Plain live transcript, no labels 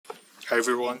Hi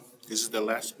everyone, this is the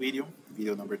last video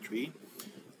number 3.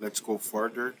 Let's go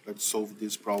further, let's solve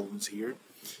these problems here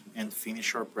and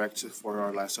finish our practice for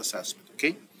our last assessment,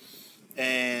 okay?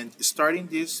 And starting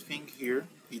this thing here,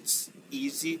 it's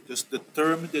easy, just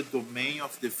determine the domain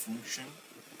of the function.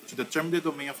 To determine the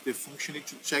domain of the function, you need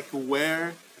to check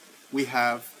where we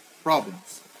have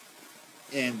problems.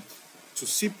 And to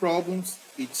see problems,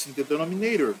 it's in the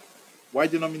denominator. Why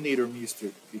denominator,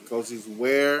 mister? Because it's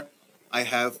where I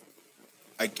have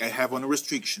one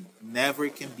restriction. Never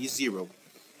can be 0.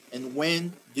 And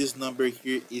when this number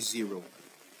here is 0,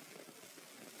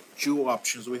 two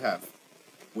options we have.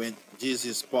 When this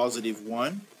is positive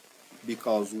 1,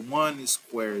 because 1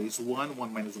 squared is 1,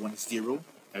 1 minus 1 is 0,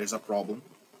 that is a problem.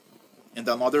 And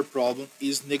another problem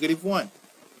is negative 1,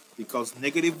 because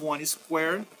negative 1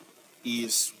 squared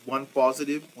is 1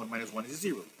 positive, 1 minus 1 is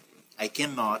 0. I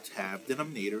cannot have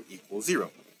denominator equal 0.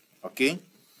 Okay?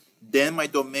 Then my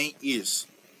domain is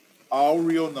all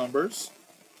real numbers,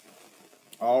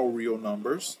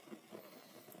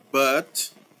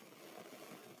 but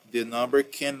the number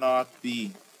cannot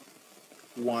be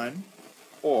 1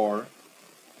 or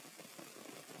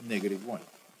negative 1.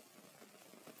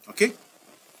 Okay?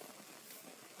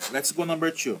 Let's go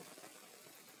number 2.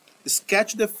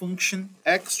 Sketch the function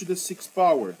x to the 6th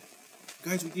power.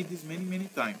 Guys, we did this many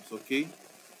times, okay?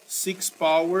 6th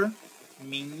power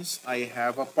means I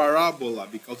have a parabola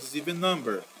because it's even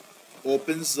number.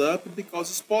 Opens up because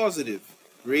it's positive.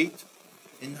 Great.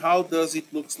 And how does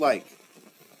it look like?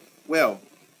 Well,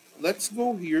 let's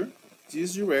go here,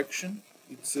 this direction.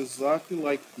 It's exactly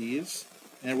like this.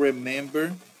 And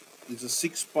remember, it's a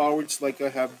 6th power. It's like I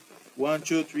have 1,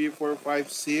 2, 3, 4,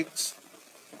 5, 6,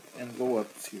 and go up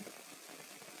here.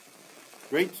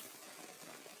 Great.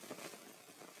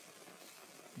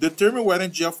 Determine whether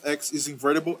g of x is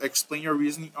invertible. Explain your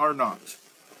reasoning or not.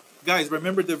 Guys,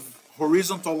 remember the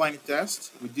horizontal line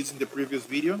test we did in the previous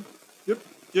video? Yep.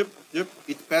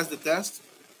 It passed the test?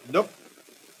 Nope.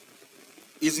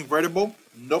 Is invertible?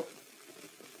 Nope.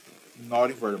 Not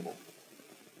invertible.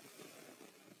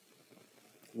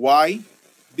 Why?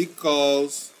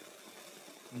 Because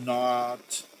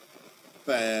not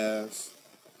pass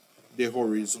the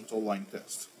horizontal line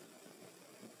test.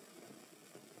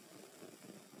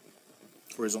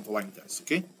 Horizontal line test,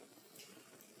 okay?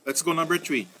 Let's go number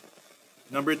 3.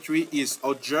 Number 3 is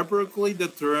algebraically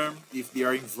determine if they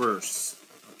are inverse.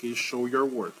 Okay, show your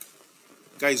work.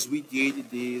 Guys, we did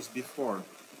this before.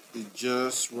 It's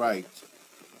just right.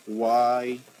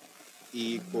 Y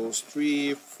equals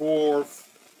 3/4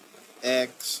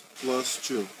 x plus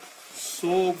 2.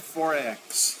 Solve for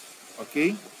x.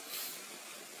 Okay?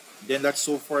 Then let's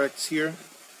solve for x here.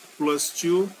 Plus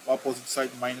 2, opposite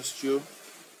side minus 2.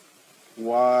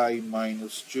 Y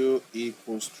minus 2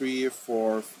 equals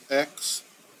 3/4 x.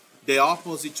 The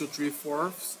opposite to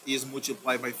 3/4 is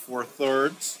multiplied by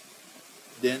 4/3.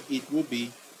 Then it will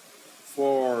be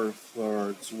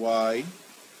 4/3 y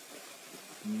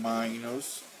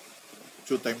minus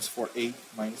 2 times 4, 8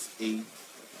 minus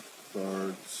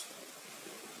 8/3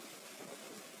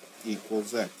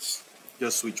 equals x.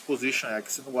 Just switch position,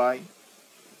 x and y.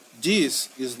 This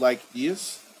is like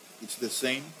this. It's the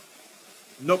same.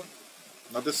 Nope.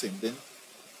 Not the same, then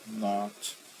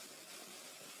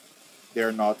they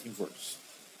are not inverse.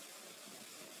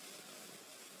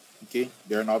 Okay,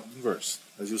 they are not inverse.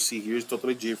 As you see here, is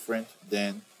totally different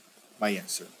than my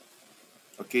answer.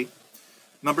 Okay,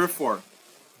 number 4.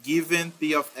 Given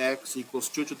p of x equals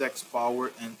 2 to the x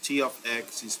power and t of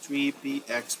x is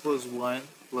 3px plus 1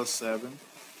 plus 7,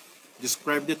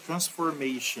 describe the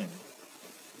transformation.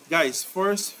 Guys,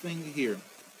 first thing here,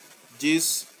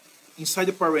 this inside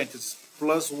the parentheses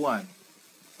plus 1.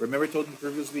 Remember I told in the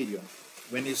previous video,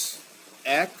 when is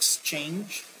x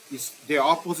change is the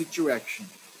opposite direction.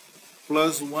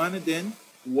 Plus 1 and then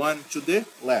 1 to the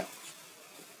left.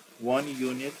 1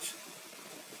 unit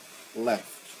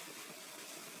left.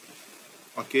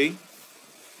 Okay?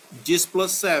 This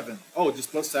plus 7. Oh, this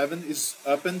plus 7 is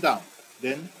up and down.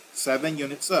 Then 7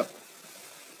 units up.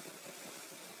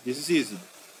 This is easy.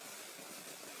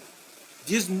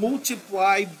 This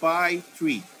multiply by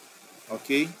 3.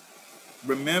 Okay?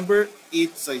 Remember,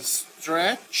 it's a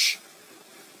stretch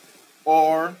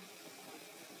or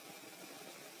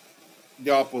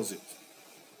the opposite.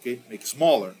 Okay? Make it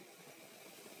smaller.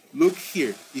 Look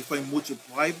here. If I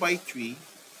multiply by 3,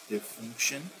 the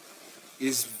function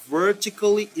is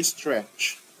vertically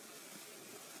stretched.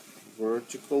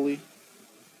 Vertically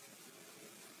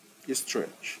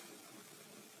stretched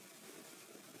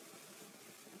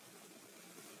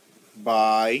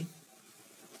by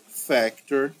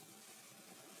factor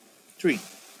 3.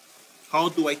 How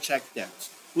do I check that?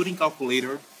 Put in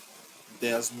calculator,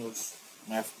 Desmos,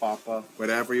 Math Papa,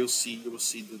 whatever you will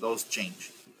see those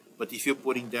change. But if you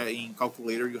put in that in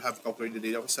calculator, you have calculated the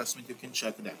data of assessment, you can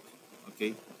check that.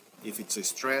 Okay? If it's a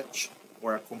stretch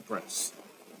or a compress.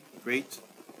 Great?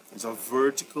 It's a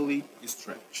vertically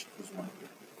stretch, this one here.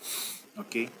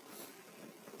 Okay?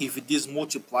 If it is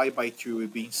multiplied by 3, will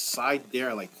be inside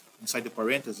there, like inside the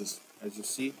parentheses, as you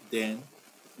see, then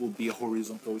will be a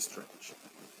horizontal stretch.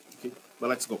 Okay? But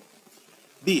let's go.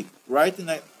 B, write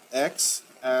an x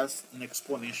as an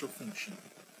exponential function.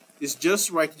 It's just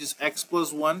write this x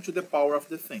plus 1 to the power of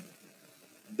the thing.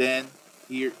 Then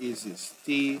here is this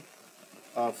t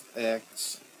of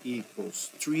x equals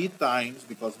 3 times,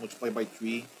 because multiplied by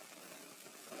 3.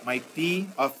 My p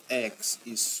of x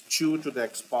is 2 to the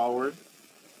x power,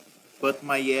 but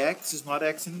my x is not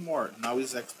x anymore. Now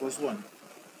it's x plus 1.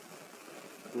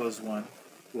 Plus 1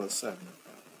 plus 7.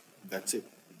 That's it.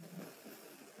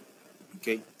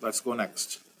 Okay, let's go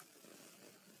next.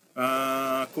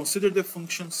 Consider the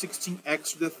function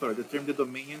 16x to the third. Determine the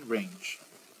domain and range.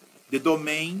 The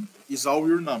domain is all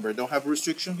real number. Don't have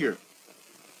restriction here.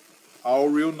 All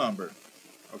real number.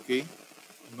 Okay,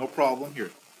 no problem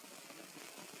here.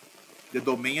 The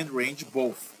domain and range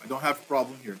both. I don't have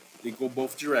problem here. They go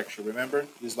both direction. Remember,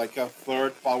 it's like a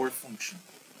third power function.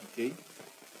 Okay,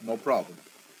 no problem.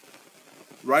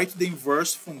 Write the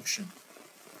inverse function.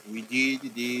 We did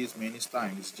this many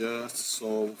times. Just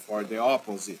solve for the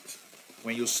opposite.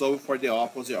 When you solve for the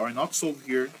opposite, or not solve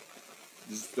here,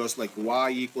 it's just like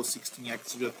y equals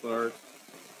 16x to the third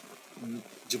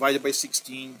divided by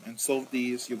 16 and solve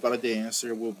this. You got the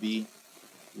answer will be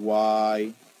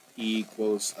y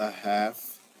equals a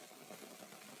half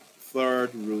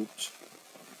third root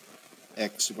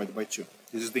x divided by 2.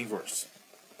 This is the inverse.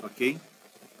 Okay?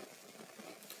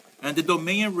 And the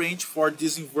domain and range for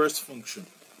this inverse function.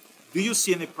 Do you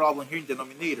see any problem here in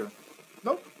denominator?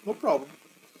 No, no problem.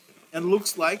 And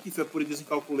looks like if I put this in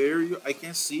calculator, I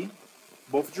can see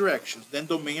both directions. Then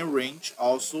domain and range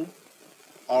also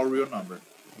all real number.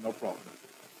 No problem.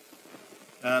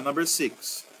 Number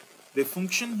 6. The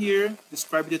function here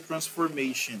describes the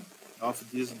transformation of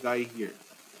this guy here.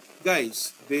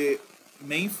 Guys, the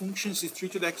main function is 3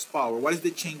 to the x power. What is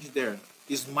the change there?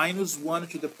 Is minus 1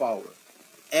 to the power.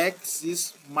 X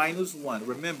is minus 1.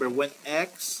 Remember, when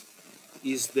x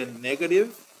is the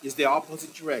negative, is the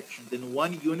opposite direction. Then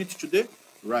 1 unit to the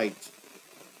right.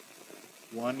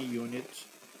 1 unit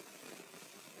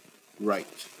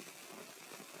right.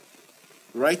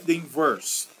 Write the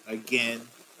inverse. Again,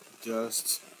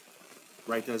 just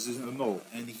write as you know.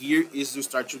 And here is to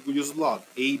start to use log.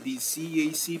 A, B, C,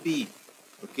 A, C, B.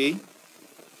 Okay?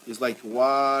 It's like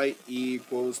y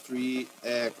equals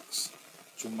 3x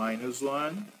to minus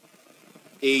 1.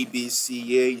 A, B,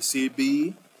 C, A, C,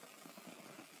 B.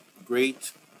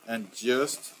 Great. And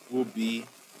just will be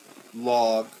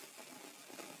log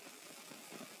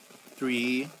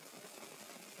 3x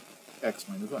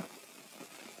minus 1.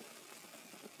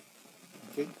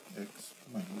 Okay, x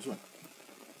minus 1.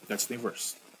 That's the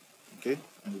inverse. Okay,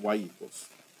 and y equals.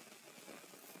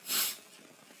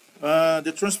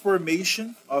 The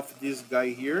transformation of this guy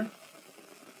here.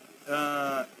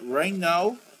 Right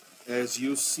now, as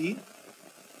you see,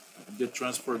 the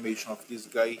transformation of this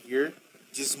guy here,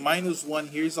 this minus 1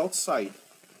 here is outside.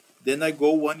 Then I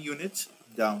go 1 unit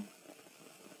down.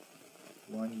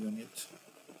 1 unit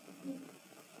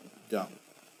down.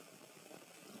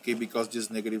 Okay, because this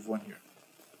negative 1 here.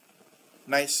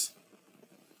 Nice.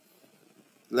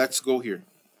 Let's go here.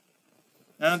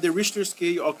 And the Richter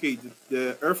scale, okay,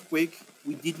 the earthquake,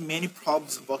 we did many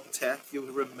problems about that,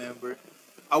 you'll remember.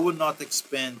 I will not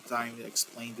expend time to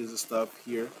explain this stuff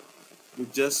here. We'll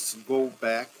just go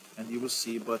back and you will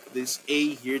see, but this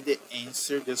A here, the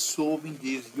answer, just solving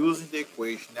this, using the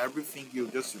equation, everything you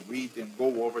just read and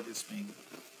go over this thing,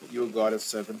 you got a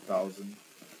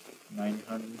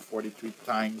 7,943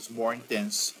 times more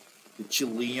intense the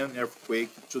Chilean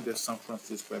earthquake to the San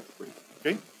Francisco earthquake.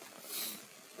 Okay?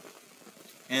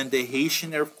 And the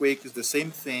Haitian earthquake is the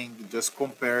same thing. Just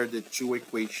compare the two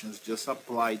equations. Just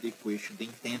apply the equation. The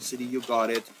intensity, you got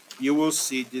it. You will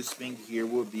see this thing here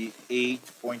will be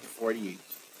 8.48.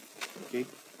 Okay?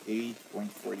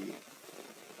 8.48.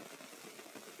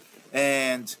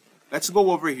 And let's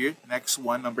go over here. Next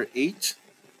one, number 8,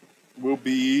 will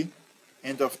be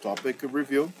end of topic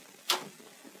review.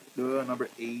 The number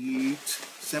 8,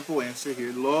 simple answer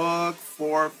here. Log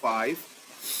 4/5.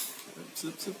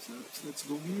 Let's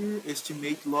go here.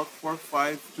 Estimate log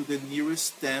 4/5 to the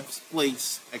nearest tenth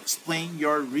place. Explain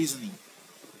your reasoning.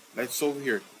 Let's solve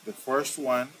here. The first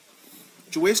one.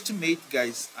 To estimate,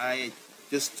 guys, I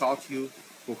just taught you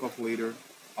for calculator,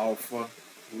 alpha,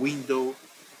 window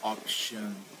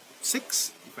option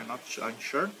 6, if I'm not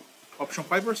unsure. Option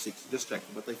 5 or 6, just check.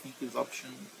 But I think it's option,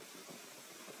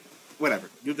 whatever,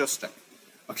 you just check.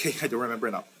 Okay, I don't remember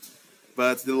now.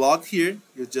 But the log here,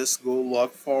 you just go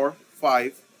log 4,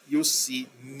 5, you see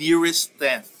nearest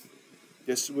tenth.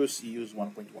 Just will see use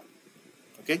 1.1.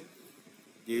 Okay,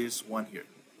 this one here.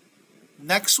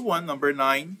 Next one, number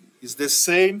 9, is the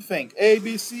same thing. A,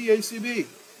 B, C, A, C, B.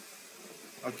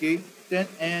 Okay,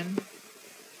 10n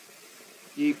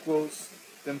equals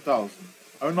 10,000.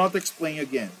 I will not explain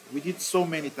again. We did so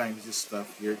many times this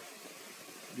stuff here.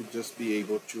 You'll just be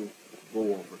able to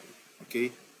go over.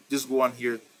 Okay, just go on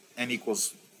here. N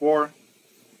equals 4,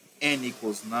 n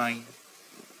equals 9,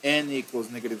 n equals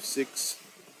 -6,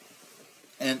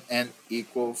 and n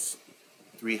equals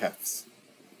 3/2.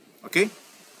 Okay?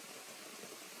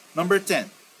 Number 10.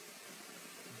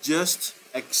 Just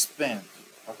expand.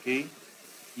 Okay?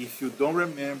 If you don't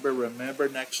remember, remember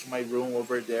next to my room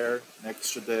over there,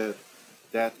 next to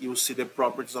that you'll see the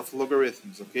properties of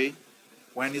logarithms. Okay?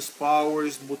 When is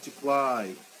powers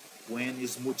multiply? When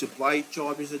is multiply each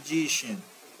other's addition?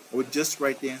 I would just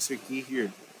write the answer key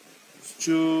here. It's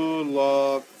 2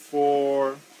 log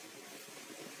 4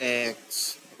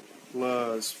 x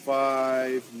plus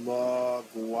 5 log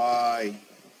y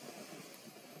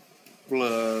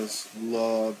plus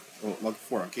log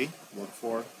 4, okay? Log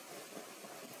 4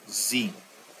 z.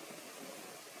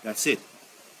 That's it.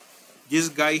 This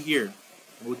guy here,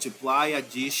 multiply,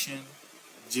 addition,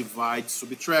 divide,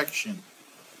 subtraction.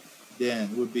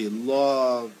 Then would be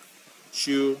log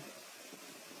 2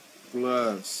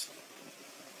 plus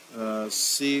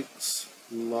 6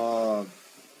 log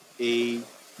a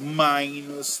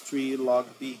minus 3 log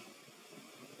b.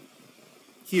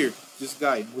 Here, this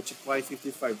guy, multiply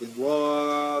 55, then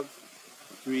log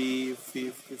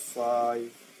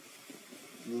 355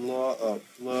 log,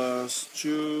 plus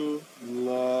 2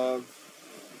 log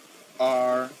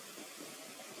r.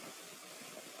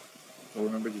 So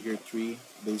remember to hear 3,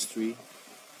 base 3,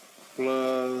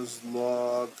 plus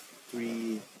log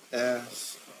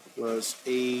 3s plus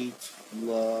 8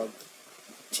 log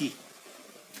t.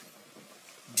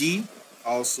 D,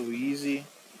 also easy,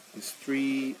 is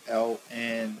 3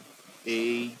 ln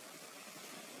a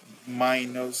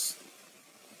minus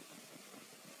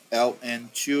ln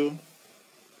 2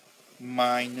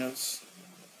 minus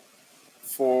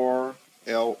 4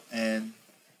 ln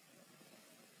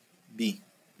b.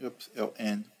 Oops,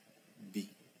 ln b.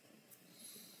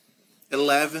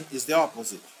 11 is the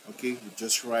opposite. Okay, you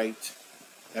just write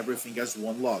everything as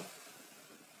one log.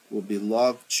 Will be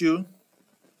log 2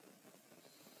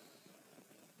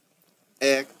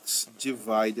 x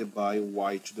divided by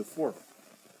y to the 4th.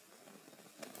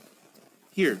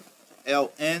 Here,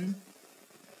 ln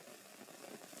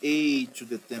a to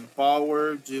the 10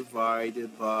 power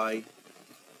divided by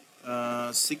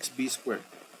 6b squared.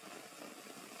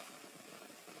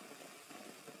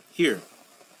 Here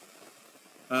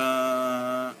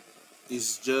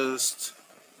is just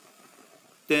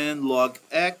 10 log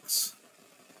x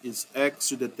is x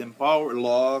to the 10 power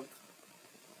log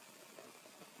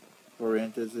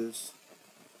parentheses.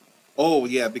 Oh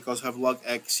yeah, because I have log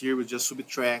x here, we just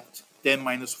subtract 10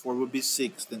 minus 4 will be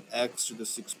 6, then x to the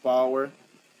 6th power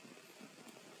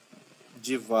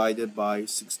divided by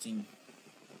 16.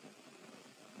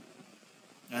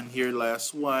 And here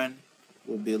last one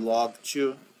will be log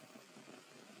 2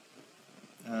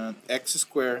 and x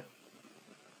squared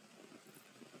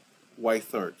y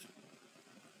third.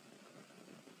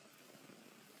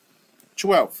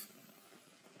 12.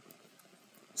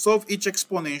 Solve each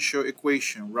exponential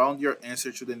equation. Round your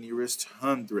answer to the nearest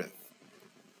hundredth.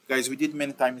 Guys, we did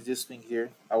many times this thing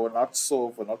here. I will not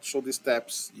solve, I will not show the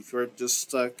steps. If you're just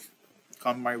stuck,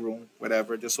 come to my room,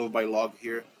 whatever, just solve by log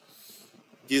here.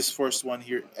 This first one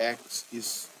here, x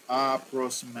is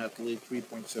approximately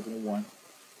 3.71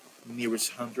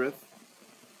 nearest hundredth.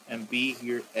 And b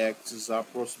here, x is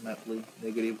approximately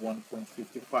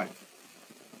 -1.55.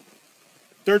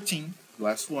 13,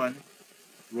 last one,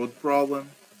 road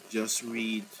problem. Just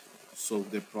read,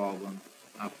 solve the problem,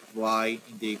 apply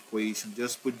in the equation.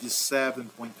 Just put this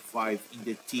 7.5 in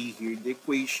the t here in the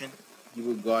equation. You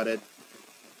will got it,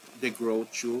 the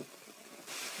growth too.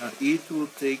 It will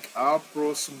take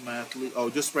approximately, oh,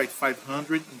 just write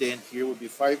 500, and then here will be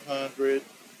 500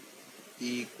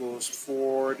 equals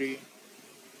 40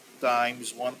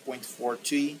 times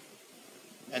 1.4t,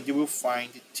 and you will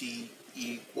find t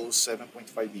equals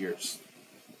 7.5 years.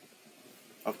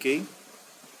 Okay?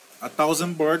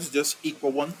 1,000 birds just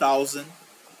equal 1,000,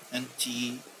 and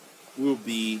t will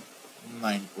be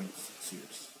 9.6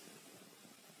 years.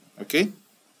 Okay?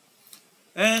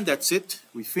 And that's it.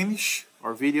 We finish.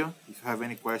 our video. If you have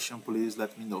any question, please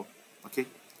let me know. Okay,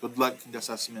 good luck in the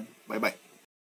assessment. Bye bye.